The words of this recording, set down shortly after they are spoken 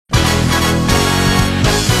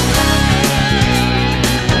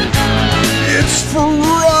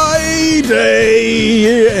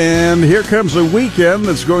And here comes a weekend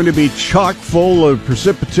that's going to be chock full of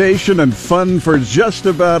precipitation and fun for just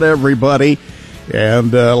about everybody.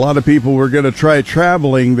 And a lot of people were going to try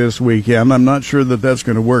traveling this weekend. I'm not sure that that's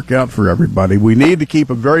going to work out for everybody. We need to keep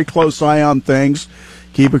a very close eye on things,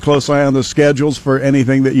 keep a close eye on the schedules for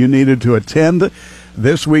anything that you needed to attend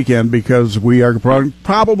this weekend, because we are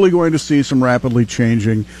probably going to see some rapidly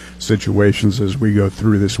changing situations as we go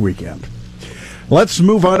through this weekend. Let's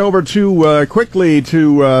move on over to quickly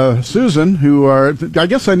to Susan, who I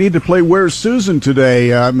guess I need to play Where's Susan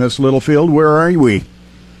today, Miss Littlefield. Where are we?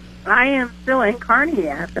 I am still in Kearney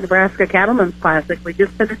at the Nebraska Cattlemen's Classic. We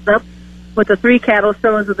just finished up with the 3 cattle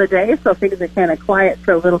shows of the day, so things are kind of quiet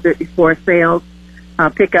for a little bit before sales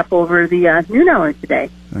pick up over the noon hour today.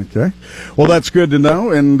 Okay. Well, that's good to know.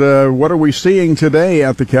 And what are we seeing today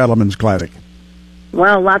at the Cattlemen's Classic?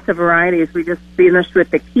 Well, lots of varieties. We just finished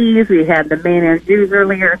with the Keys. We had the Maine and Jews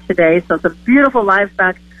earlier today. So some beautiful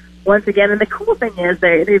livestock once again. And the cool thing is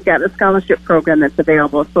they've got a scholarship program that's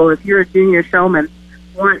available. So if you're a junior showman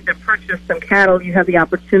wanting to purchase some cattle, you have the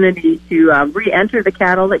opportunity to re-enter the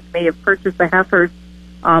cattle that you may have purchased the heifers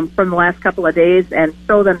from the last couple of days and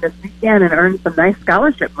show them this weekend and earn some nice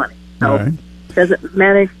scholarship money. So right. Does it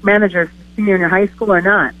manage a senior in your high school or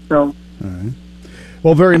not? So. All right.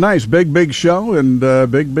 Well, very nice. Big show and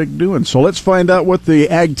big doing. So let's find out what the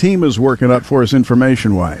Ag team is working up for us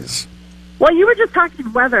information-wise. Well, you were just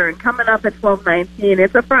talking weather, and coming up at 12:19,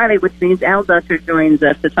 it's a Friday, which means Al Dutcher joins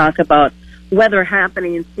us to talk about weather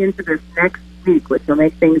happenings into this next week, which will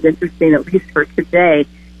make things interesting, at least for today,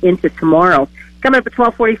 into tomorrow. Coming up at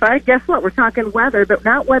 12:45, guess what? We're talking weather, but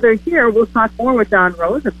not weather here. We'll talk more with Don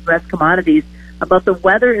Rose of U.S. Commodities about the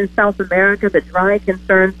weather in South America, the dry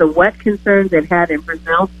concerns, the wet concerns they've had in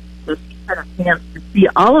Brazil. So he's had a chance to see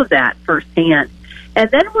all of that firsthand. And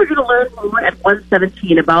then we're going to learn more at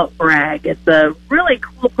 1:17 about Bragg. It's a really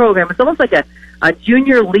cool program. It's almost like a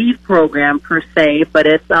junior lead program per se, but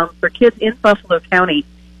it's for kids in Buffalo County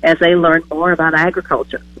as they learn more about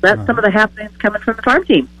agriculture. So that's some of the happenings coming from the farm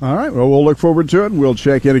team. All right. Well, we'll look forward to it, and we'll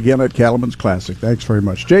check in again at Cattlemen's Classic. Thanks very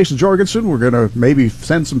much. Jason Jorgensen, we're going to maybe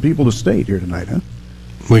send some people to state here tonight, huh?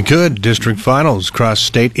 We could. District finals across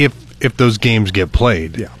state if those games get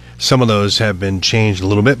played. Yeah. Some of those have been changed a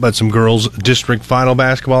little bit, but some girls' district final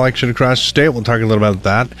basketball action across the state. We'll talk a little about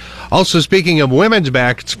that. Also, speaking of women's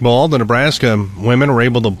basketball, the Nebraska women were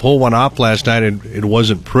able to pull one off last night. It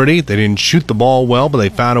wasn't pretty. They didn't shoot the ball well, but they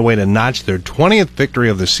found a way to notch their 20th victory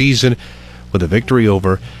of the season with a victory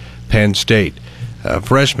over Penn State.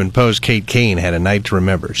 Freshman post Kate Kane had a night to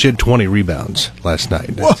remember. She had 20 rebounds last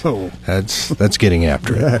night. Whoa. That's getting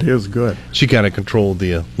after it. That is good. She kind of controlled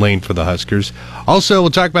the lane for the Huskers. Also,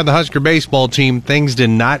 we'll talk about the Husker baseball team. Things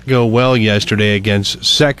did not go well yesterday against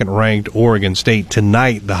second-ranked Oregon State.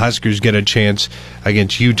 Tonight, the Huskers get a chance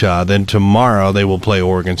against Utah. Then tomorrow, they will play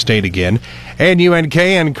Oregon State again. And UNK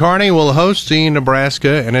and Kearney will host the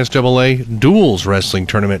Nebraska NCAA Duals Wrestling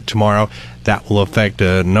Tournament tomorrow. That will affect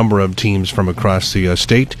a number of teams from across the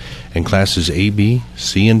state in classes A, B,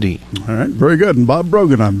 C, and D. All right, very good. And Bob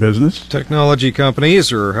Brogan on business. Technology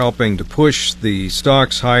companies are helping to push the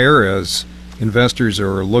stocks higher as investors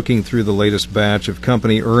are looking through the latest batch of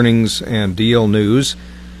company earnings and deal news.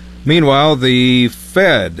 Meanwhile, the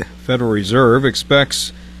Federal Reserve,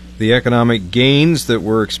 expects the economic gains that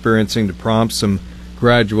we're experiencing to prompt some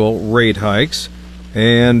gradual rate hikes.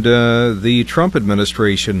 And the Trump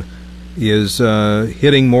administration is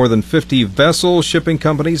hitting more than 50 vessel shipping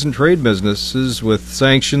companies and trade businesses with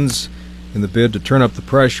sanctions in the bid to turn up the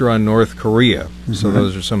pressure on North Korea. Mm-hmm. So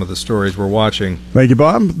those are some of the stories we're watching. Thank you,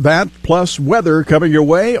 Bob. That plus weather coming your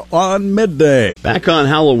way on midday. Back on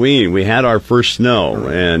Halloween, we had our first snow,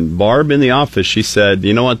 and Barb in the office, she said,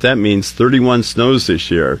 you know what that means? 31 snows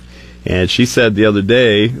this year. And she said the other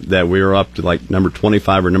day that we were up to like number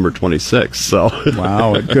 25 or number 26. So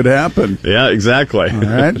wow, it could happen. Yeah, exactly. All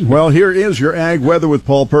right. Well, here is your Ag Weather with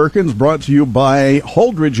Paul Perkins, brought to you by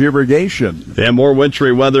Holdridge Irrigation. Yeah, more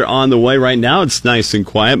wintry weather on the way right now. It's nice and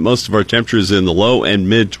quiet. Most of our temperatures in the low and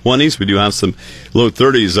mid-20s. We do have some low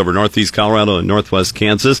 30s over northeast Colorado and northwest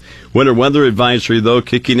Kansas. Winter weather advisory, though,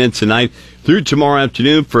 kicking in tonight through tomorrow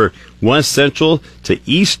afternoon for west central to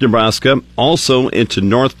east Nebraska, also into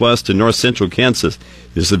northwest and north central Kansas.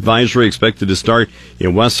 This advisory expected to start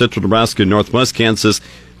in west central Nebraska and northwest Kansas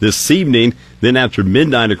this evening. Then after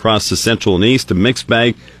midnight across the central and east, a mixed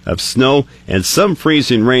bag of snow and some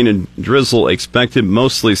freezing rain and drizzle expected,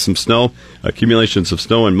 mostly some snow, accumulations of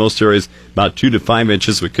snow in most areas, about 2 to 5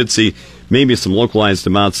 inches. We could see maybe some localized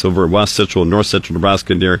amounts over west central and north central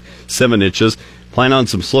Nebraska near 7 inches. Plan on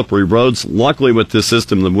some slippery roads. Luckily, with this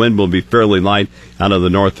system, the wind will be fairly light out of the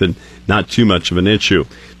north and not too much of an issue.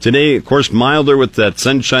 Today, of course, milder with that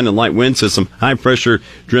sunshine and light winds as some high pressure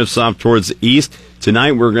drifts off towards the east.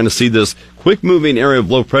 Tonight, we're going to see this quick-moving area of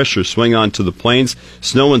low pressure swing onto the plains.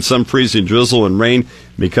 Snow and some freezing drizzle and rain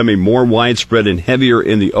becoming more widespread and heavier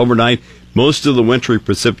in the overnight. Most of the wintry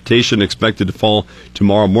precipitation expected to fall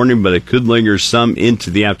tomorrow morning, but it could linger some into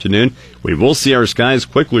the afternoon. We will see our skies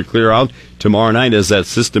quickly clear out tomorrow night as that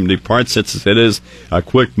system departs, since it is a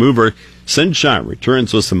quick mover. Sunshine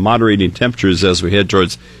returns with some moderating temperatures as we head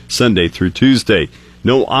towards Sunday through Tuesday.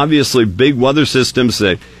 No obviously big weather systems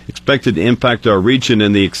that expected to impact our region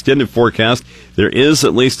in the extended forecast. There is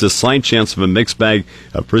at least a slight chance of a mixed bag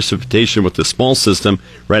of precipitation with the small system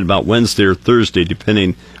right about Wednesday or Thursday,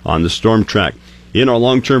 depending on the storm track. In our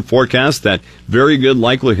long-term forecast, that very good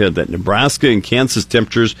likelihood that Nebraska and Kansas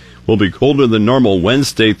temperatures will be colder than normal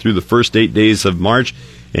Wednesday through the first 8 days of March.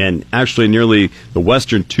 And actually nearly the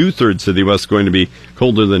western two-thirds of the U.S. going to be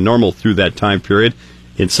colder than normal through that time period.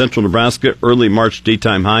 In central Nebraska, early March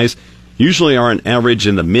daytime highs usually are on average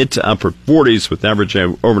in the mid to upper 40s with average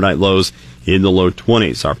overnight lows in the low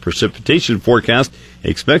 20s. Our precipitation forecast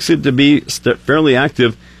expects it to be fairly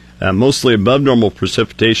active, mostly above normal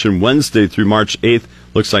precipitation Wednesday through March 8th.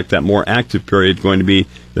 Looks like that more active period going to be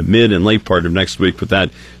the mid and late part of next week with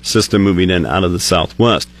that system moving in out of the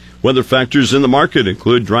southwest. Weather factors in the market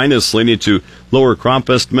include dryness leading to lower crop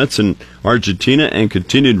estimates in Argentina and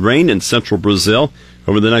continued rain in central Brazil.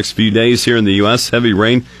 Over the next few days here in the U.S., heavy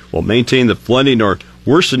rain will maintain the flooding or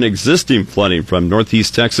worsen existing flooding from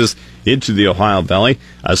northeast Texas into the Ohio Valley.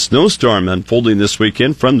 A snowstorm unfolding this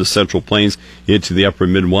weekend from the Central Plains into the upper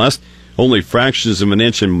Midwest. Only fractions of an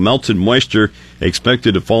inch in melted moisture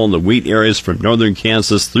expected to fall in the wheat areas from northern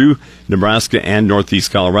Kansas through Nebraska and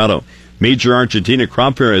northeast Colorado. Major Argentina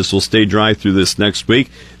crop areas will stay dry through this next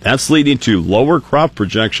week. That's leading to lower crop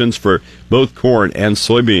projections for both corn and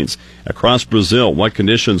soybeans. Across Brazil, wet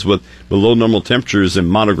conditions with below normal temperatures in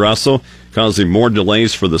Mato Grosso, causing more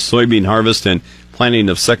delays for the soybean harvest and planting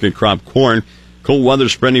of second crop corn. Cold weather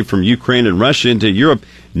spreading from Ukraine and Russia into Europe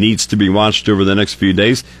needs to be watched over the next few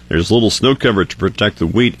days. There's little snow cover to protect the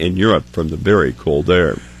wheat in Europe from the very cold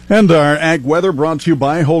air. And our ag weather brought to you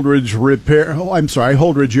by Holdridge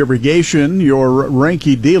Irrigation, your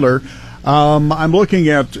Reinke dealer. I'm looking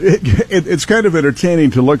at it's kind of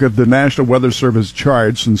entertaining to look at the National Weather Service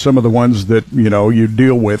charts and some of the ones that you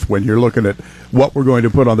deal with when you're looking at what we're going to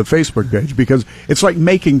put on the Facebook page, because it's like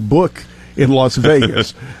making book in Las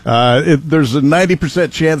Vegas. There's a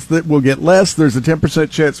 90% chance that we'll get less. There's a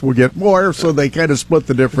 10% chance we'll get more. So they kind of split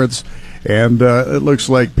the difference, and it looks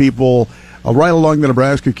like people right along the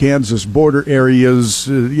Nebraska-Kansas border areas,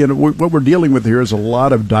 what we're dealing with here is a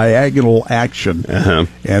lot of diagonal action.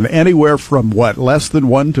 And anywhere from, less than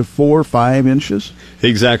 1 to 4 or 5 inches?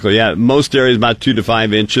 Exactly, yeah. Most areas about 2 to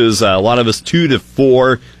 5 inches. A lot of us 2 to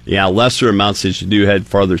 4. Yeah, lesser amounts as you do head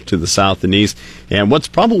farther to the south and east. And what's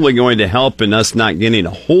probably going to help in us not getting a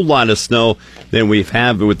whole lot of snow than we've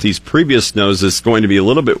had with these previous snows is going to be a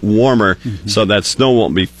little bit warmer, so that snow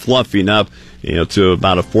won't be fluffing up to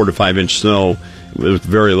about a 4 to 5 inch snow with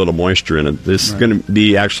very little moisture in it. This is going to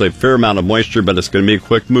be actually a fair amount of moisture, but it's going to be a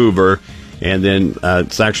quick mover, and then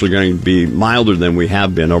it's actually going to be milder than we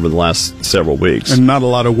have been over the last several weeks. And not a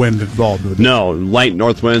lot of wind involved with it. No, light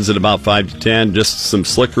north winds at about 5 to 10, just some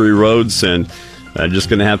slickery roads, and just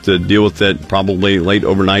going to have to deal with it probably late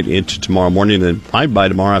overnight into tomorrow morning, and probably by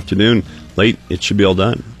tomorrow afternoon. Late, it should be all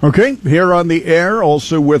done. Okay, here on the air,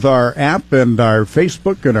 also with our app and our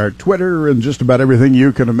Facebook and our Twitter and just about everything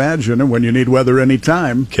you can imagine. And when you need weather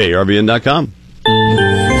anytime, KRVN.com.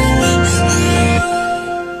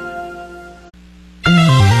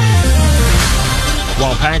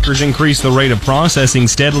 While packers increased the rate of processing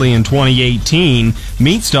steadily in 2018,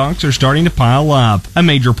 meat stocks are starting to pile up. A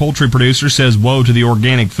major poultry producer says woe to the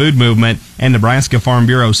organic food movement, and Nebraska Farm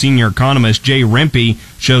Bureau senior economist Jay Rempe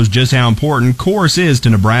shows just how important CORS is to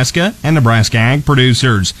Nebraska and Nebraska ag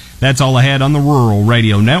producers. That's all ahead on the Rural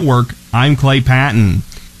Radio Network. I'm Clay Patton.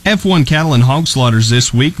 F1 cattle and hog slaughters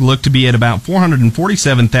this week look to be at about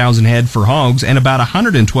 447,000 head for hogs and about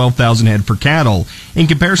 112,000 head for cattle. In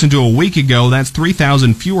comparison to a week ago, that's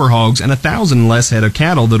 3,000 fewer hogs and 1,000 less head of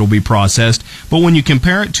cattle that will be processed. But when you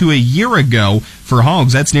compare it to a year ago, for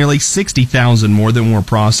hogs, that's nearly 60,000 more than were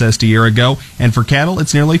processed a year ago, and for cattle,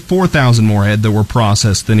 it's nearly 4,000 more head that were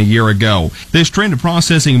processed than a year ago. This trend of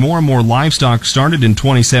processing more and more livestock started in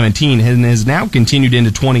 2017 and has now continued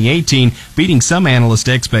into 2018, beating some analyst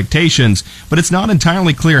expectations. But it's not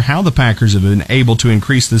entirely clear how the packers have been able to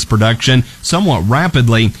increase this production somewhat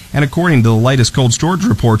rapidly, and according to the latest cold storage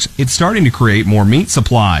reports, it's starting to create more meat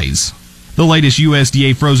supplies. The latest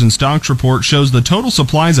USDA frozen stocks report shows the total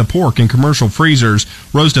supplies of pork in commercial freezers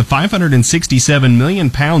rose to 567 million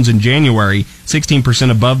pounds in January, 16%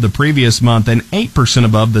 above the previous month and 8%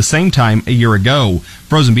 above the same time a year ago.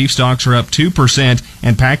 Frozen beef stocks are up 2%,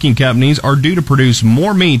 and packing companies are due to produce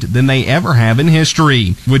more meat than they ever have in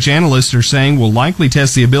history, which analysts are saying will likely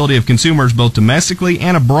test the ability of consumers both domestically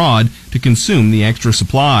and abroad to consume the extra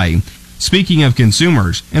supply. Speaking of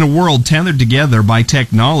consumers, in a world tethered together by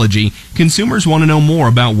technology, consumers want to know more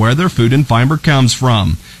about where their food and fiber comes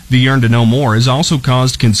from. The yearn to know more has also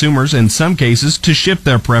caused consumers in some cases to shift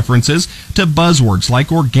their preferences to buzzwords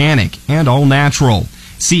like organic and all natural.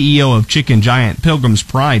 CEO of chicken giant Pilgrim's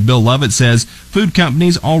Pride, Bill Lovett, says food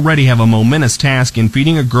companies already have a momentous task in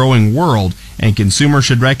feeding a growing world, and consumers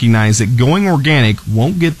should recognize that going organic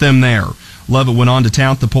won't get them there. Lovett went on to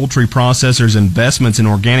tout the poultry processor's investments in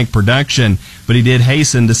organic production, but he did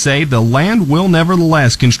hasten to say the land will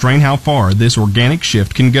nevertheless constrain how far this organic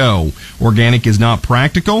shift can go. Organic is not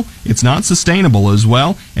practical, it's not sustainable as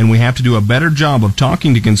well, and we have to do a better job of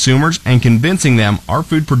talking to consumers and convincing them our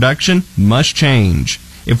food production must change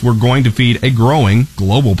if we're going to feed a growing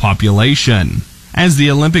global population. As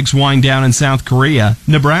the Olympics wind down in South Korea,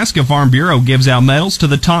 Nebraska Farm Bureau gives out medals to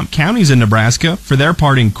the top counties in Nebraska for their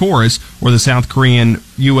part in KORUS, or the South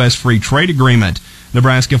Korean-U.S. Free Trade Agreement.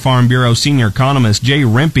 Nebraska Farm Bureau senior economist Jay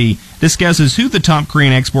Rempe discusses who the top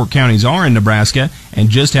Korean export counties are in Nebraska and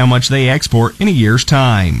just how much they export in a year's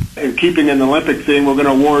time. In keeping in the Olympic theme, we're going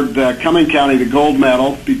to award Cumming County the gold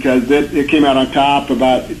medal because it came out on top,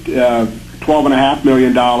 about $12.5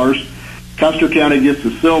 million. Custer County gets the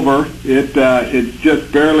silver. It's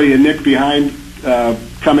just barely a nick behind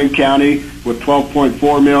Cumming County with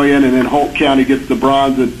 $12.4 million, and then Holt County gets the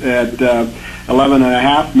bronze at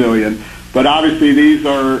 $11.5 million. But obviously, these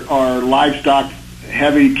are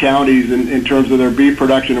livestock-heavy counties in terms of their beef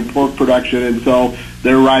production and pork production, and so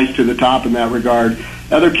they rise to the top in that regard.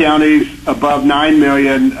 Other counties above $9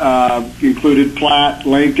 million included Platte,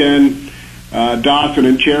 Lincoln, Dawson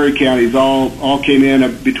and Cherry counties all came in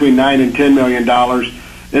between $9 and $10 million.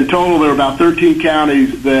 In total, there are about 13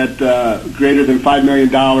 counties that greater than $5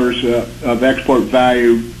 million of export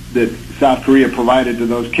value that South Korea provided to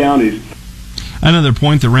those counties. Another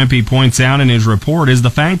point that Rempe points out in his report is the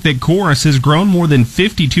fact that KORUS has grown more than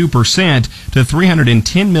 52% to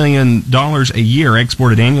 $310 million a year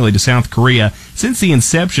exported annually to South Korea since the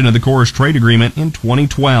inception of the KORUS trade agreement in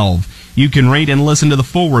 2012. You can read and listen to the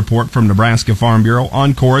full report from Nebraska Farm Bureau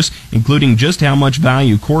on KORUS, including just how much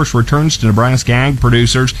value KORUS returns to Nebraska ag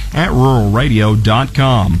producers at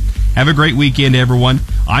ruralradio.com. Have a great weekend, everyone.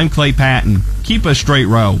 I'm Clay Patton. Keep a straight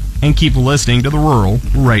row and keep listening to the Rural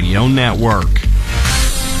Radio Network.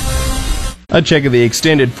 A check of the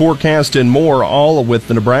extended forecast and more, all with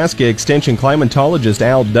the Nebraska Extension climatologist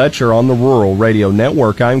Al Dutcher on the Rural Radio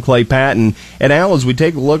Network. I'm Clay Patton. And Al, as we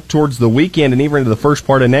take a look towards the weekend and even into the first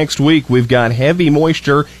part of next week, we've got heavy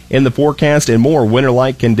moisture in the forecast and more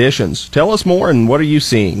winter-like conditions. Tell us more, and what are you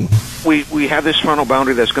seeing? We have this frontal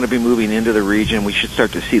boundary that's going to be moving into the region. We should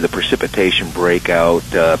start to see the precipitation break out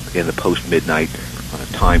in the post-midnight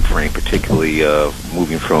time frame, particularly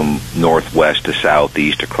moving from northwest to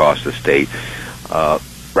southeast across the state.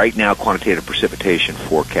 Right now, quantitative precipitation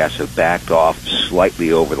forecasts have backed off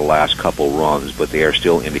slightly over the last couple runs, but they are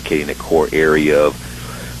still indicating a core area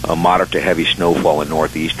of moderate to heavy snowfall in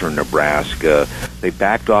northeastern Nebraska. They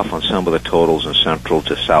backed off on some of the totals in central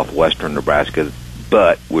to southwestern Nebraska,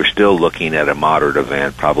 but we're still looking at a moderate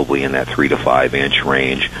event, probably in that 3 to 5 inch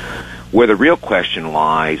range. Where the real question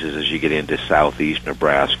lies is as you get into southeast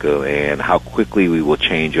Nebraska and how quickly we will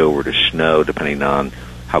change over to snow depending on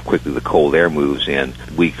how quickly the cold air moves in.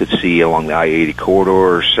 We could see along the I-80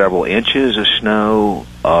 corridor several inches of snow.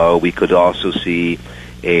 We could also see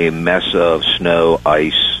a mess of snow,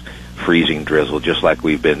 ice, freezing drizzle, just like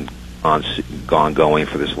we've been going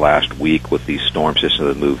for this last week with these storm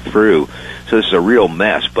systems that move through. So this is a real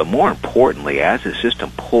mess. But more importantly, as the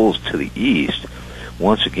system pulls to the east,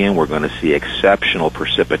 once again, we're going to see exceptional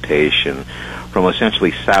precipitation from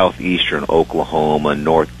essentially southeastern Oklahoma,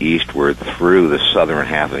 northeastward through the southern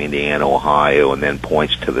half of Indiana, Ohio, and then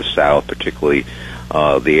points to the south, particularly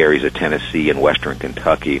the areas of Tennessee and western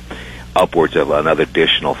Kentucky, upwards of another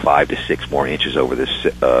additional 5 to 6 more inches over this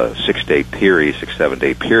 7-day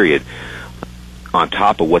period. On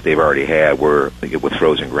top of what they've already had, with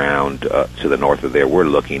frozen ground to the north of there, we're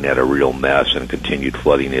looking at a real mess and continued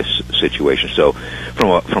flooding situation. So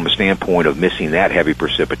from a standpoint of missing that heavy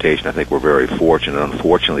precipitation, I think we're very fortunate.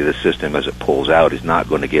 Unfortunately, the system, as it pulls out, is not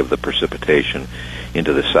going to give the precipitation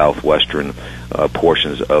into the southwestern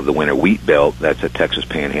portions of the winter wheat belt. That's the Texas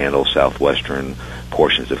Panhandle, southwestern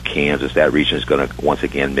portions of Kansas. That region is going to once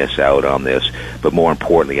again miss out on this. But more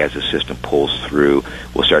importantly, as the system pulls through,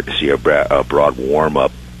 we'll start to see a broad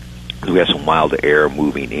warm-up. We have some mild air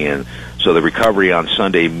moving in. So the recovery on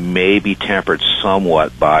Sunday may be tempered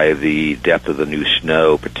somewhat by the depth of the new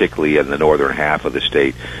snow, particularly in the northern half of the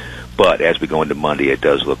state. But as we go into Monday, it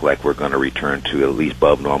does look like we're going to return to at least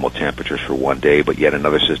above normal temperatures for one day, but yet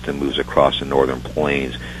another system moves across the northern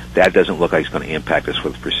plains. That doesn't look like it's going to impact us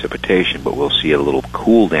with precipitation, but we'll see a little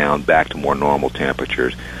cool down back to more normal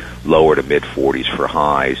temperatures, lower to mid-40s for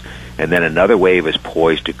highs. And then another wave is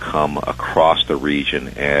poised to come across the region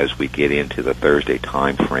as we get into the Thursday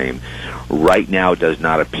time frame. Right now, it does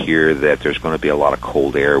not appear that there's going to be a lot of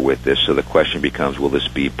cold air with this, so the question becomes, will this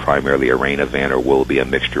be primarily a rain event or will it be a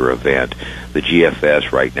mixture event? The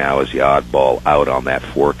GFS right now is the oddball out on that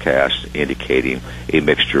forecast, indicating a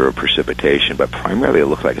mixture of precipitation, but primarily it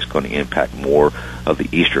looks like it's going to impact more of the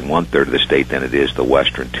eastern one-third of the state than it is the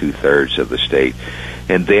western two-thirds of the state.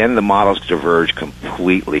 And then the models diverge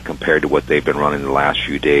completely compared to what they've been running the last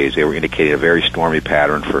few days. They were indicating a very stormy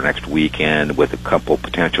pattern for next weekend with a couple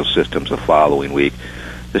potential systems the following week.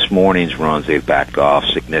 This morning's runs, they've backed off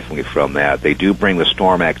significantly from that. They do bring the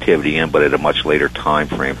storm activity in, but at a much later time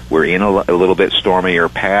frame. We're in a little bit stormier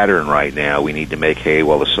pattern right now. We need to make hay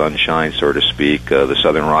while the sun shines, so to speak. The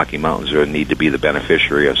southern Rocky Mountains need to be the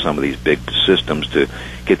beneficiary of some of these big systems to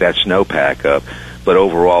get that snowpack up. But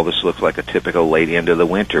overall, this looks like a typical late end of the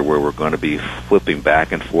winter where we're going to be flipping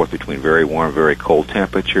back and forth between very warm, very cold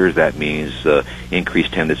temperatures. That means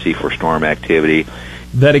increased tendency for storm activity.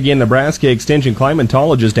 That again, Nebraska Extension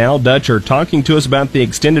climatologist Al Dutcher talking to us about the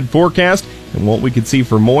extended forecast and what we could see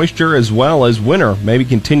for moisture as well as winter, maybe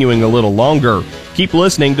continuing a little longer. Keep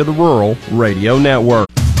listening to the Rural Radio Network.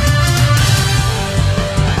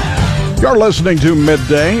 You're listening to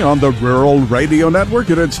Midday on the Rural Radio Network,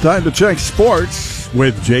 and it's time to check sports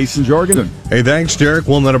with Jason Jorgensen. Hey, thanks, Derek.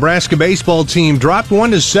 Well, the Nebraska baseball team dropped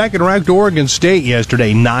one to second-ranked Oregon State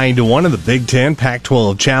yesterday, 9-1 in the Big Ten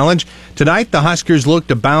Pac-12 Challenge. Tonight, the Huskers look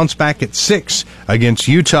to bounce back at 6 against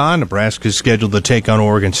Utah. Nebraska's scheduled to take on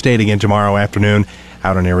Oregon State again tomorrow afternoon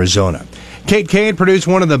out in Arizona. Kate Cade produced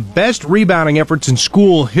one of the best rebounding efforts in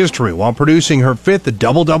school history while producing her 5th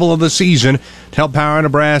double-double of the season to help power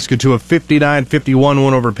Nebraska to a 59-51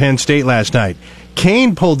 win over Penn State last night.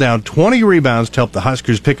 Kane pulled down 20 rebounds to help the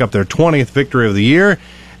Huskers pick up their 20th victory of the year.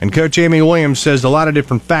 And Coach Amy Williams says a lot of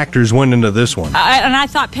different factors went into this one. And I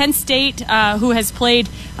thought Penn State, who has played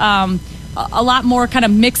a lot more kind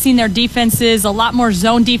of mixing their defenses, a lot more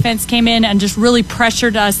zone defense, came in and just really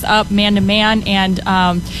pressured us up man-to-man and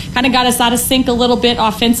kind of got us out of sync a little bit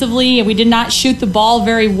offensively. We did not shoot the ball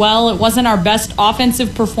very well. It wasn't our best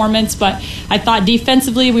offensive performance, but I thought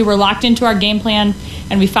defensively we were locked into our game plan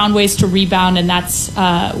and we found ways to rebound, and that's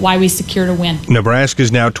why we secured a win.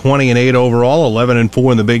 Nebraska's now 20-8 overall,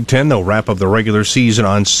 11-4 in the Big Ten. They'll wrap up the regular season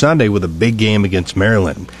on Sunday with a big game against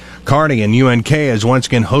Maryland. Kearney and UNK is once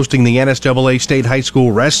again hosting the NSAA State High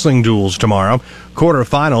School Wrestling Duels tomorrow.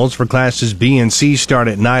 Quarterfinals for classes B and C start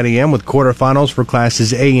at 9 a.m. with quarterfinals for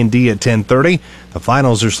classes A and D at 10:30. The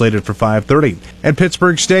finals are slated for 5:30. And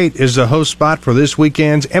Pittsburgh State is the host spot for this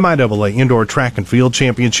weekend's MIAA Indoor Track and Field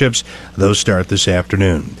Championships. Those start this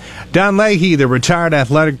afternoon. Don Leahy, the retired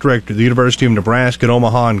athletic director of the University of Nebraska at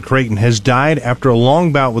Omaha and Creighton, has died after a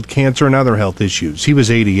long bout with cancer and other health issues. He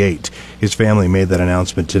was 88. His family made that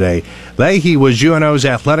announcement today. Leahy was UNO's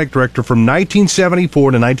athletic director from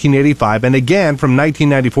 1974 to 1985 and again from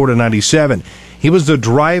 1994 to 97. He was the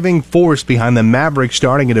driving force behind the Mavericks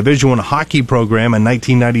starting a Division I hockey program in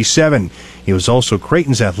 1997. He was also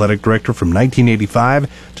Creighton's athletic director from 1985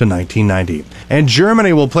 to 1990. And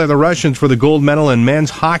Germany will play the Russians for the gold medal in men's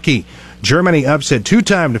hockey. Germany upset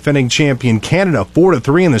two-time defending champion Canada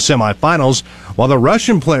 4-3 in the semifinals, while the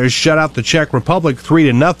Russian players shut out the Czech Republic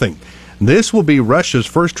 3-0. This will be Russia's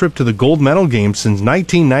first trip to the gold medal game since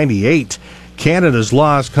 1998. Canada's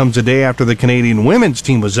loss comes a day after the Canadian women's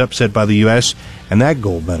team was upset by the U.S. in that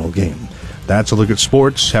gold medal game. That's a look at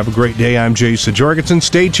sports. Have a great day. I'm Jason Jorgensen.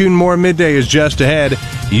 Stay tuned. More Midday is just ahead.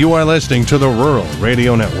 You are listening to the Rural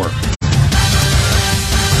Radio Network.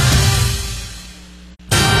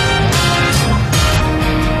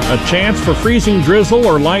 A chance for freezing drizzle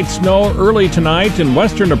or light snow early tonight in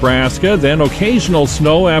western Nebraska, then occasional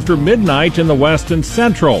snow after midnight in the west and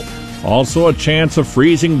central. Also a chance of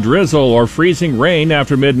freezing drizzle or freezing rain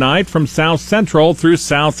after midnight from south central through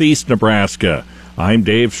southeast Nebraska. I'm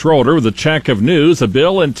Dave Schroeder with a check of news. A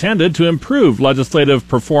bill intended to improve legislative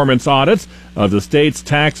performance audits of the state's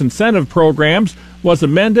tax incentive programs was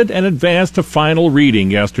amended and advanced to final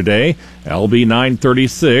reading yesterday. LB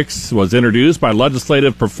 936 was introduced by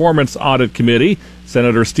Legislative Performance Audit Committee.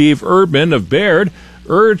 Senator Steve Erdman of Baird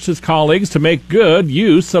urged his colleagues to make good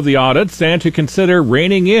use of the audits and to consider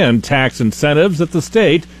reining in tax incentives that the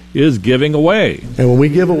state is giving away. And when we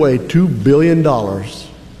give away $2 billion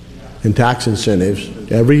in tax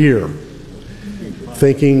incentives every year,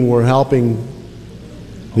 thinking we're helping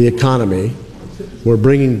the economy, we're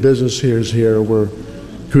bringing businesses here, we're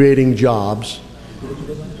creating jobs,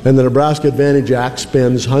 and the Nebraska Advantage Act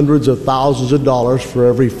spends hundreds of thousands of dollars for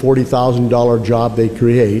every $40,000 job they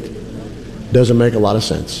create, doesn't make a lot of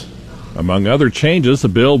sense. Among other changes, the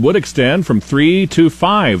bill would extend from 3 to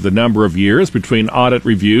 5 the number of years between audit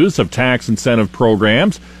reviews of tax incentive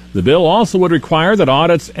programs. The bill also would require that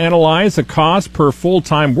audits analyze the cost per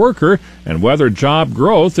full-time worker and whether job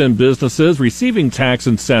growth in businesses receiving tax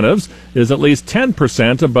incentives is at least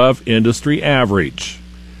 10% above industry average.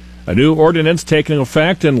 A new ordinance taking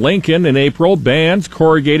effect in Lincoln in April bans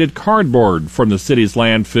corrugated cardboard from the city's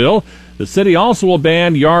landfill. The city also will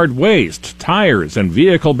ban yard waste, tires, and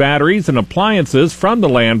vehicle batteries and appliances from the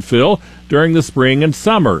landfill during the spring and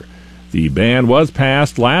summer. The ban was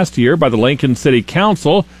passed last year by the Lincoln City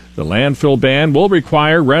Council. The landfill ban will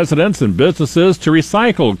require residents and businesses to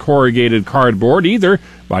recycle corrugated cardboard either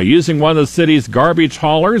by using one of the city's garbage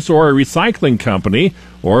haulers or a recycling company,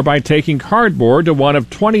 or by taking cardboard to one of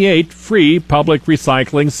 28 free public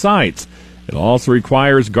recycling sites. It also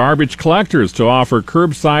requires garbage collectors to offer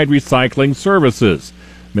curbside recycling services.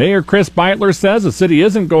 Mayor Chris Beitler says the city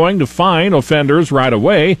isn't going to fine offenders right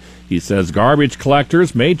away. He says garbage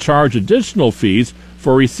collectors may charge additional fees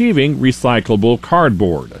for receiving recyclable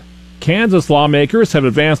cardboard. Kansas lawmakers have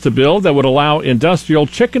advanced a bill that would allow industrial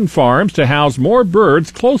chicken farms to house more birds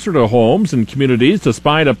closer to homes and communities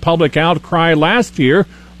despite a public outcry last year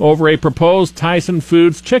over a proposed Tyson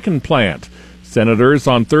Foods chicken plant. Senators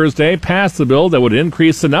on Thursday passed the bill that would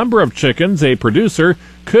increase the number of chickens a producer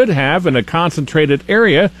could have in a concentrated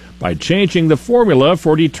area by changing the formula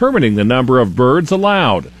for determining the number of birds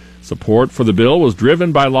allowed. Support for the bill was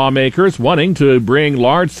driven by lawmakers wanting to bring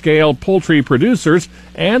large-scale poultry producers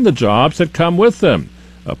and the jobs that come with them.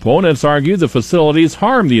 Opponents argue the facilities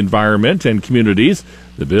harm the environment and communities.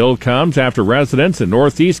 The bill comes after residents in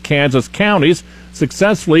northeast Kansas counties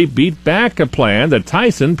successfully beat back a plan that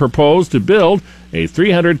Tyson proposed to build a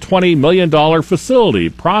 $320 million facility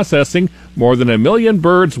processing more than 1 million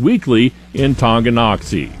birds weekly in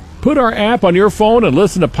Tonganoxie. Put our app on your phone and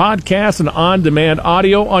listen to podcasts and on-demand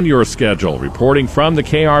audio on your schedule. Reporting from the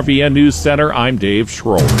KRVN News Center, I'm Dave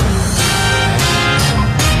Schroeder.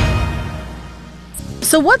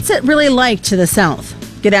 So what's it really like to the south?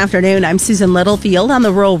 Good afternoon, I'm Susan Littlefield on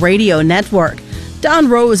the Rural Radio Network. Don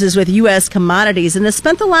Rose is with U.S. Commodities and has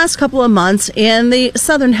spent the last couple of months in the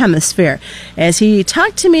southern hemisphere as he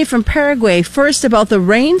talked to me from Paraguay first about the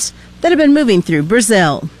rains that have been moving through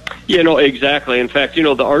Brazil. Exactly. In fact,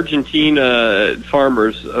 the Argentina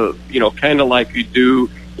farmers, kind of like you do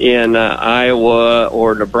in Iowa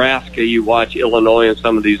or Nebraska, you watch Illinois and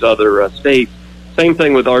some of these other states. Same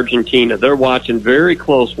thing with Argentina. They're watching very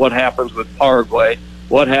close what happens with Paraguay,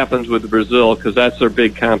 what happens with Brazil, because that's their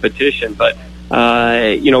big competition. But,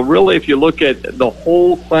 really, if you look at the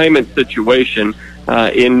whole climate situation,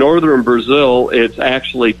 in northern Brazil, it's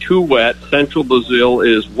actually too wet. Central Brazil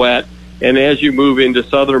is wet. And as you move into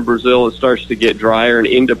southern Brazil, it starts to get drier. And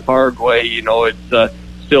into Paraguay, it's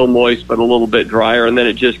still moist but a little bit drier. And then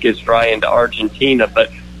it just gets dry into Argentina.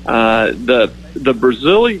 But the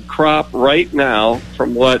Brazilian crop right now,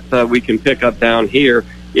 from what we can pick up down here,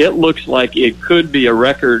 it looks like it could be a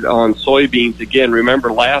record on soybeans again.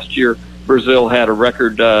 Remember, last year, Brazil had a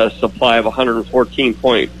record supply of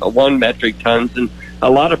 114.1 metric tons. And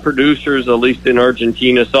a lot of producers, at least in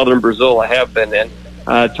Argentina, southern Brazil, have been in.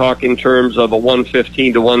 Talk in terms of a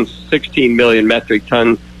 115 to 116 million metric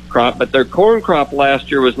ton crop, but their corn crop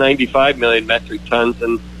last year was 95 million metric tons,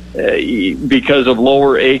 and because of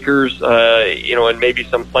lower acres, and maybe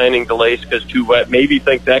some planting delays because too wet, maybe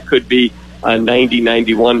think that could be a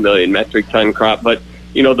 91 million metric ton crop. But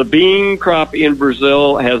the bean crop in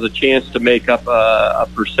Brazil has a chance to make up a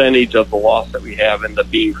percentage of the loss that we have in the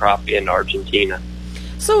bean crop in Argentina.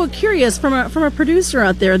 So curious, from a producer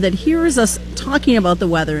out there that hears us talking about the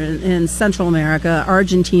weather in Central America,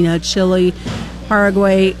 Argentina, Chile,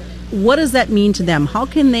 Paraguay, what does that mean to them? How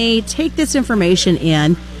can they take this information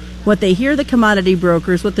in, what they hear the commodity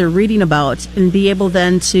brokers, what they're reading about, and be able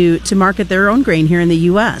then to market their own grain here in the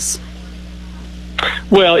U.S.?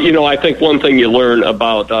 Well, I think one thing you learn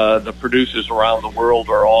about the producers around the world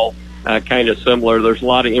are all kind of similar. There's a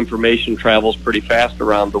lot of information travels pretty fast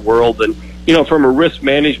around the world, and from a risk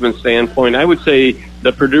management standpoint, I would say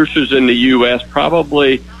the producers in the U.S.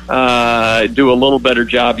 probably do a little better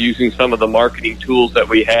job using some of the marketing tools that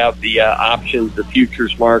we have, the options, the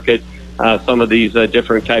futures market, some of these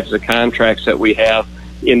different types of contracts that we have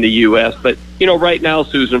in the U.S. But, right now,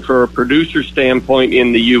 Susan, for a producer standpoint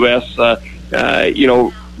in the U.S.,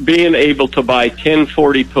 being able to buy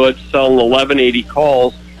 1040 puts, selling 1180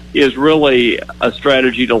 calls is really a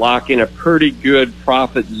strategy to lock in a pretty good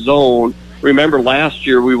profit zone. Remember, last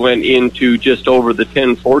year we went into just over the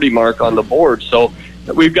 1040 mark on the board. So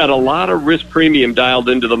we've got a lot of risk premium dialed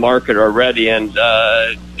into the market already. And,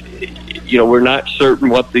 we're not certain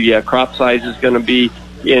what the crop size is going to be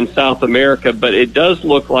in South America, but it does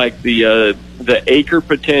look like the acre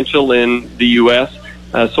potential in the U.S.,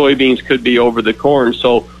 soybeans could be over the corn.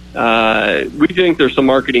 So we think there's some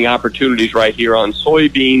marketing opportunities right here on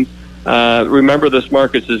soybeans. Remember, this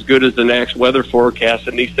market's as good as the next weather forecast,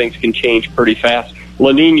 and these things can change pretty fast.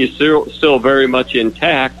 La Nina is still very much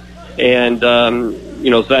intact, and,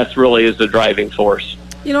 so that's really is the driving force.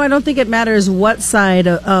 I don't think it matters what side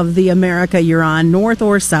of the America you're on, north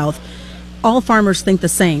or south. All farmers think the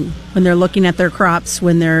same when they're looking at their crops,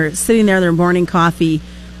 when they're sitting there, their morning coffee,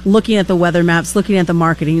 looking at the weather maps, looking at the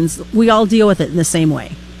marketings. We all deal with it in the same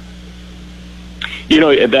way.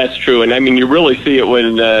 That's true. And, you really see it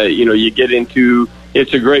when, you get into –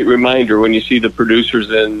 it's a great reminder when you see the producers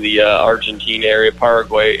in the Argentina area,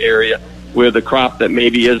 Paraguay area, with a crop that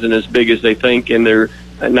maybe isn't as big as they think, and they're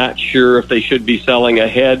not sure if they should be selling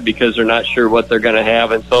ahead because they're not sure what they're going to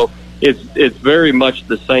have. And so it's very much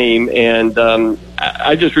the same. And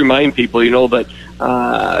I just remind people, that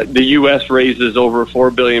the U.S. raises over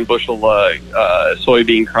 4 billion bushel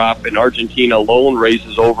soybean crop, and Argentina alone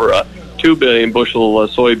raises over a 2 billion bushel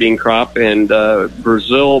soybean crop, and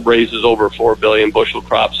Brazil raises over 4 billion bushel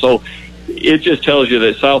crop. So it just tells you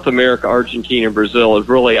that South America, Argentina, and Brazil is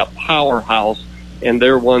really a powerhouse, and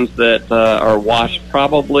they're ones that are watched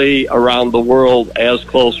probably around the world as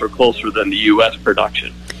closer than the U.S.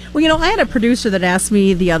 production. Well, I had a producer that asked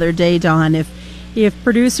me the other day, Don, if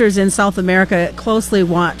producers in South America closely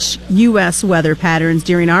watch U.S. weather patterns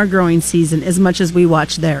during our growing season as much as we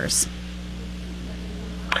watch theirs.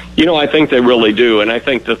 I think they really do, and I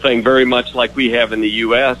think the thing, very much like we have in the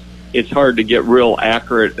U.S., it's hard to get real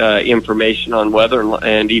accurate information on weather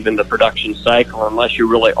and even the production cycle unless you're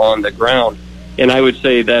really on the ground. And I would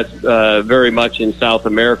say that's very much in South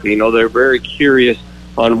America. They're very curious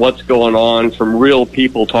on what's going on from real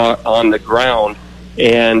people on the ground.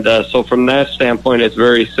 And so from that standpoint, it's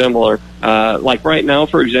very similar. Like right now,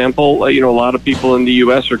 for example, a lot of people in the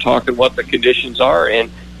U.S. are talking what the conditions are in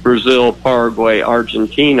Brazil, Paraguay,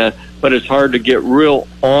 Argentina, but it's hard to get real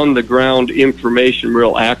on-the-ground information,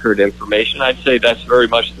 real accurate information. I'd say that's very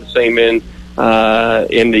much the same in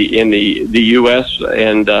the U.S.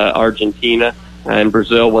 and Argentina and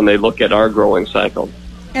Brazil when they look at our growing cycle.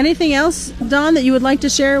 Anything else, Don, that you would like to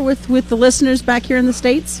share with the listeners back here in the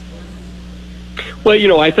States?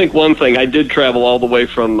 Well, I think one thing, I did travel all the way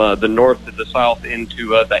from the north to the south into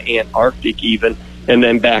the Antarctic even, and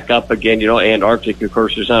then back up again. Antarctic, of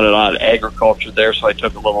course, there's not a lot of agriculture there, so I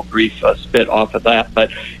took a little brief spit off of that.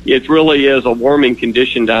 But it really is a warming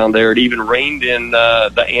condition down there. It even rained in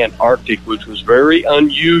the Antarctic, which was very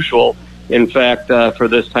unusual, in fact, for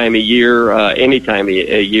this time of year, any time of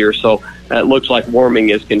year. So it looks like warming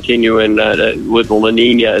is continuing with the La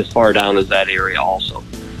Nina as far down as that area also.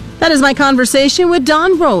 That is my conversation with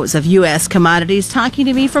Don Rose of U.S. Commodities, talking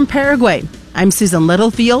to me from Paraguay. I'm Susan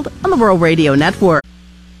Littlefield on the World Radio Network.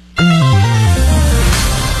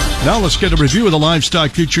 Now let's get a review of the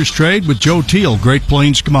livestock futures trade with Joe Teal, Great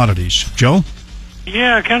Plains Commodities. Joe?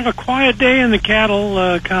 Yeah, kind of a quiet day in the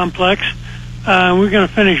cattle complex. We're going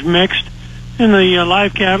to finish mixed. In the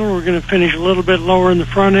live cattle, we're going to finish a little bit lower in the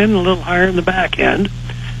front end, a little higher in the back end.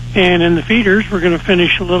 And in the feeders, we're going to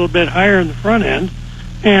finish a little bit higher in the front end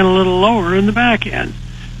and a little lower in the back end.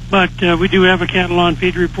 But we do have a cattle on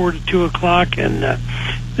feed report at 2 o'clock, and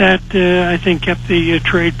that, I think, kept the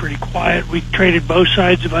trade pretty quiet. We traded both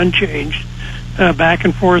sides of unchanged, back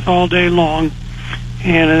and forth all day long,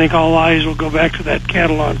 and I think all eyes will go back to that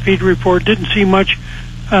cattle on feed report. Didn't see much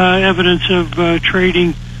evidence of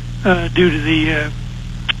trading due to the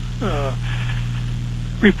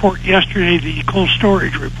report yesterday, the cold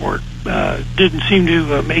storage report. Didn't seem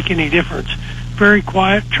to make any difference. Very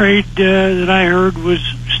quiet trade that I heard was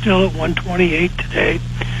still at 128 today,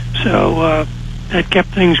 so that kept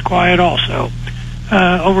things quiet also.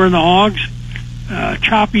 Over in the hogs,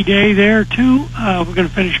 choppy day there too. We're going to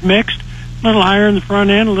finish mixed, a little higher in the front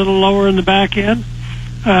end, a little lower in the back end.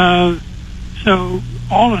 So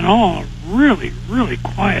all in all, really, really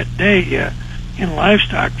quiet day in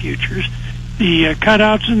livestock futures. The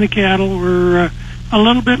cutouts in the cattle were a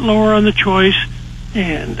little bit lower on the choice,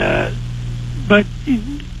 and but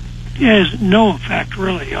it has no effect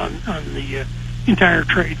really on the entire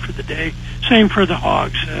trade for the day. Same for the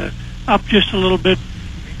hogs, up just a little bit,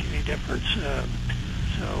 doesn't make any difference.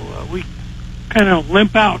 So we kind of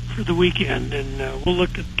limp out for the weekend, and we'll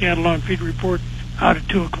look at the cattle on feed report out at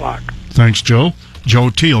 2 o'clock. Thanks, Joe.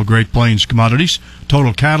 Joe Teal, Great Plains Commodities.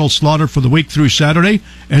 Total cattle slaughter for the week through Saturday,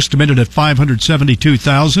 estimated at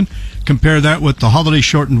 572,000. Compare that with the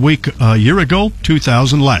holiday-shortened week a year ago,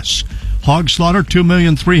 2,000 less. Hog slaughter,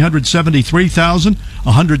 2,373,000,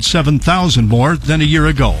 107,000 more than a year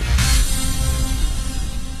ago.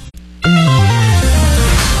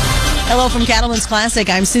 Hello from Cattlemen's Classic.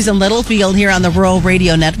 I'm Susan Littlefield here on the Rural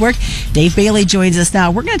Radio Network. Dave Bailey joins us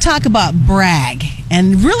now. We're going to talk about brag.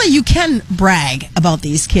 And really, you can brag about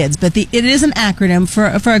these kids, but it is an acronym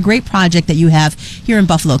for a great project that you have here in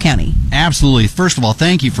Buffalo County. Absolutely. First of all,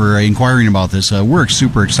 thank you for inquiring about this. We're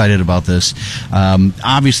super excited about this.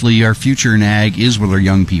 Obviously, our future in ag is with our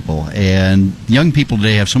young people, and young people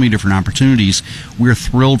today have so many different opportunities. We're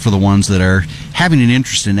thrilled for the ones that are having an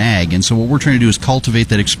interest in ag, and so what we're trying to do is cultivate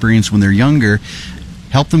that experience when they're younger,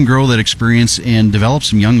 help them grow that experience, and develop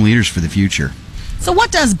some young leaders for the future. So what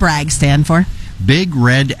does BRAG stand for? Big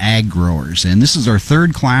Red Ag Growers, and this is our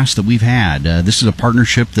third class that we've had. This is a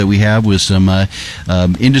partnership that we have with some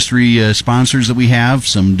industry sponsors that we have,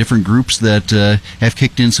 some different groups that have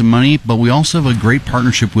kicked in some money, but we also have a great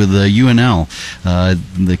partnership with UNL.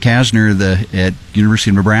 The Kasner at University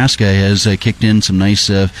of Nebraska has kicked in some nice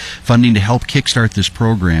funding to help kickstart this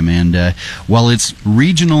program, and while it's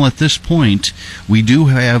regional at this point, we do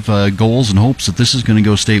have goals and hopes that this is going to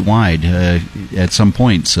go statewide at some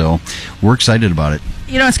point, so we're excited about it.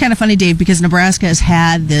 You know, it's kind of funny, Dave, because Nebraska has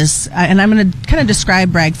had this, and I'm going to kind of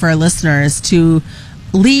describe BRAG for our listeners, to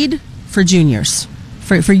lead for juniors,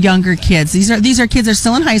 for younger kids. These are kids that are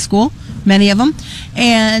still in high school, many of them,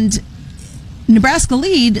 and Nebraska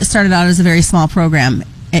Lead started out as a very small program.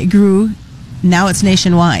 It grew, now it's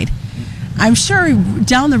nationwide. I'm sure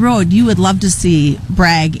down the road you would love to see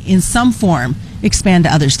BRAG in some form expand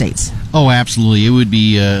to other states. Oh, absolutely. It would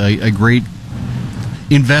be a great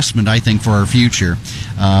investment, I think, for our future.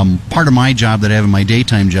 Part of my job that I have in my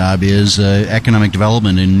daytime job is economic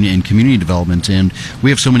development and community development, and we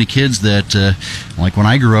have so many kids that, like when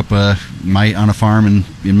I grew up on a farm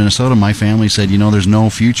in Minnesota, my family said, there's no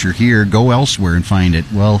future here, go elsewhere and find it.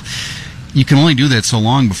 Well, you can only do that so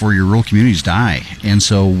long before your rural communities die, and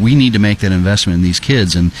so we need to make that investment in these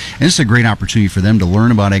kids, and it's a great opportunity for them to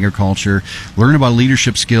learn about agriculture, learn about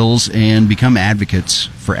leadership skills, and become advocates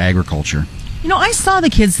for agriculture. I saw the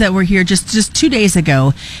kids that were here just 2 days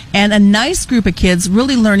ago, and a nice group of kids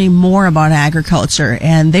really learning more about agriculture,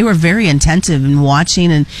 and they were very attentive in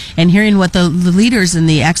watching and hearing what the leaders and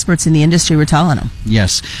the experts in the industry were telling them.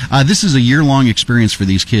 Yes. This is a year-long experience for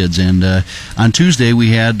these kids, and on Tuesday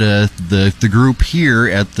we had the group here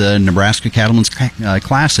at the Nebraska Cattlemen's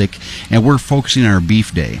Classic, and we're focusing on our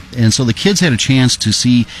Beef Day. And so the kids had a chance to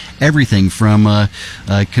see everything from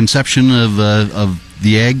conception of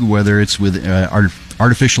the egg, whether it's with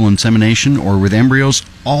artificial insemination or with embryos,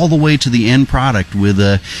 all the way to the end product with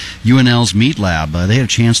UNL's Meat Lab. They had a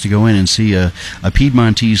chance to go in and see a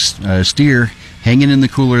Piedmontese steer hanging in the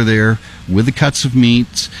cooler there with the cuts of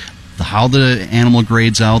meat, how the animal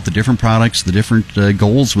grades out, the different products, the different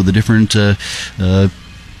goals with the different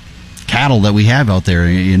cattle that we have out there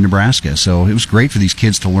in Nebraska. So it was great for these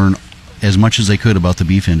kids to learn as much as they could about the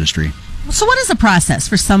beef industry. So what is the process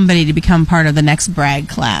for somebody to become part of the next BRAG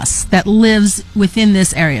class that lives within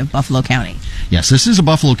this area of Buffalo County? Yes, this is a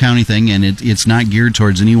Buffalo County thing, and it's not geared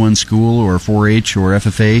towards any one school or 4-H or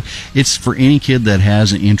FFA. It's for any kid that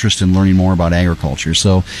has an interest in learning more about agriculture.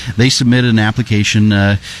 So they submitted an application.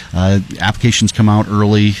 Applications come out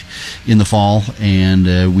early in the fall,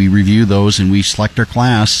 and we review those, and we select our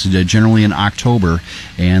class generally in October.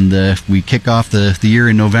 And we kick off the year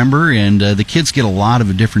in November, and the kids get a lot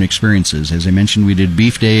of different experiences. As I mentioned, we did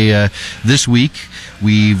Beef Day this week.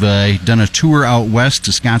 We've done a tour out west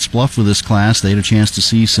to Scottsbluff with this class. They had a chance to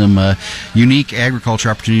see some unique agriculture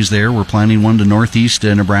opportunities there. We're planning one to northeast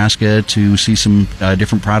Nebraska to see some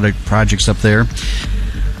different projects up there.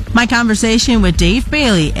 My conversation with Dave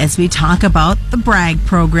Bailey as we talk about the BRAG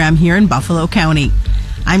program here in Buffalo County.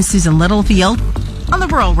 I'm Susan Littlefield on the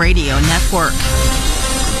Rural Radio Network.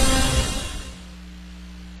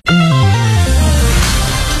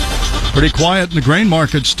 Pretty quiet in the grain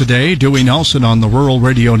markets today. Dewey Nelson on the Rural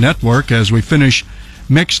Radio Network as we finish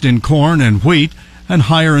mixed in corn and wheat. and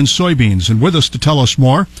higher in soybeans. And with us to tell us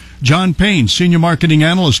more, John Payne, Senior Marketing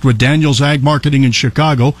Analyst with Daniels Ag Marketing in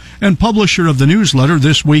Chicago and publisher of the newsletter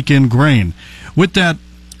This Week in Grain. With that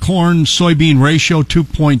corn-soybean ratio,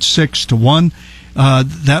 2.6 to 1,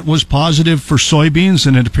 that was positive for soybeans,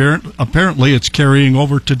 and apparently it's carrying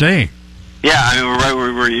over today. Yeah, I mean, we're right where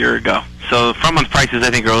we were a year ago. So front month prices, I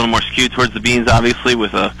think, are a little more skewed towards the beans, obviously,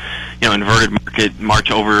 with a inverted market March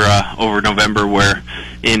over November, where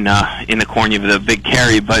in the corn you have the big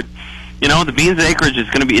carry. But the beans acreage is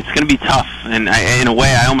going to be tough, and in a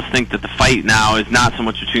way, I almost think that the fight now is not so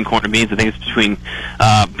much between corn and beans. I think it's between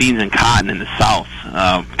beans and cotton in the South.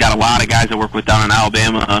 Got a lot of guys I work with down in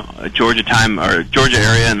Alabama, Georgia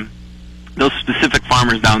area, and those specific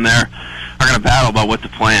farmers down there are going to battle about what to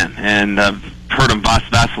plant. And heard them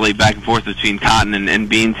vacillate back and forth between cotton and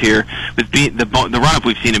beans here. With the run-up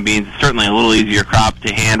we've seen in beans, it's certainly a little easier crop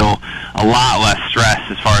to handle, a lot less stress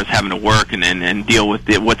as far as having to work and deal with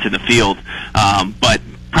what's in the field. But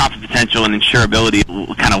profit potential and insurability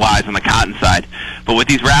kind of lies on the cotton side. But with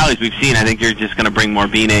these rallies we've seen, I think you're just going to bring more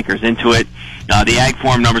bean acres into it. The ag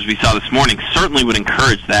forum numbers we saw this morning certainly would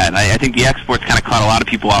encourage that. I think the exports kind of caught a lot of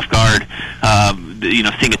people off guard,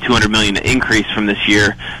 seeing a $200 million increase from this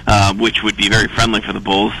year, which would be very friendly for the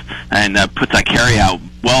bulls, and puts that carry out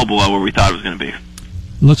well below where we thought it was going to be.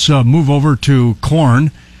 Let's move over to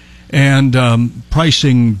corn and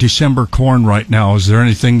pricing December corn right now. Is there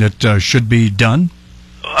anything that should be done?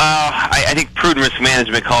 I think prudent risk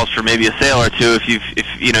management calls for maybe a sale or two if you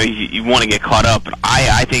want to get caught up. But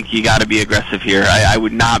I think you got to be aggressive here. I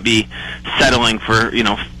would not be settling for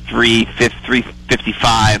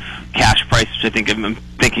 $355 cash price, which I'm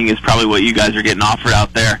thinking is probably what you guys are getting offered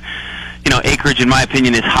out there. Acreage in my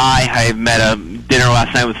opinion is high. I met a dinner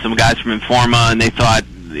last night with some guys from Informa, and they thought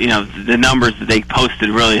the numbers that they posted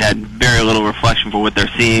really had very little reflection for what they're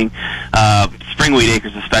seeing. Spring wheat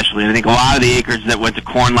acres especially. And I think a lot of the acres that went to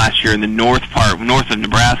corn last year in the north of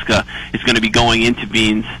Nebraska is going to be going into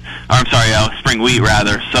beans, spring wheat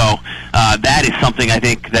rather. So that is something I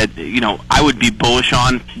think that, I would be bullish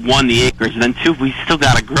on. One, the acres, and then two, we still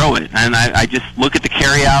got to grow it. And I just look at the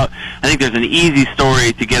carry out. I think there's an easy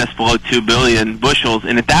story to get us below 2 billion bushels.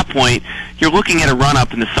 And at that point, you're looking at a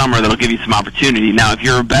run-up in the summer that'll give you some opportunity. Now, if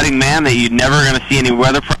you're a betting man that you're never going to see any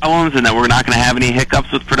weather problems and that we're not going to have any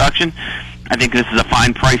hiccups with production, I think this is a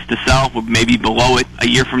fine price to sell. We'll maybe below it a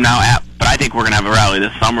year from now, but I think we're going to have a rally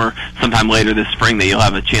this summer, sometime later this spring, that you'll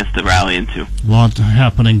have a chance to rally into. A lot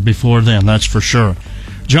happening before then, that's for sure.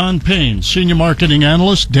 John Payne, Senior Marketing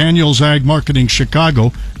Analyst, Daniels Ag Marketing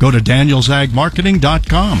Chicago. Go to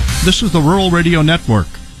danielsagmarketing.com. This is the Rural Radio Network.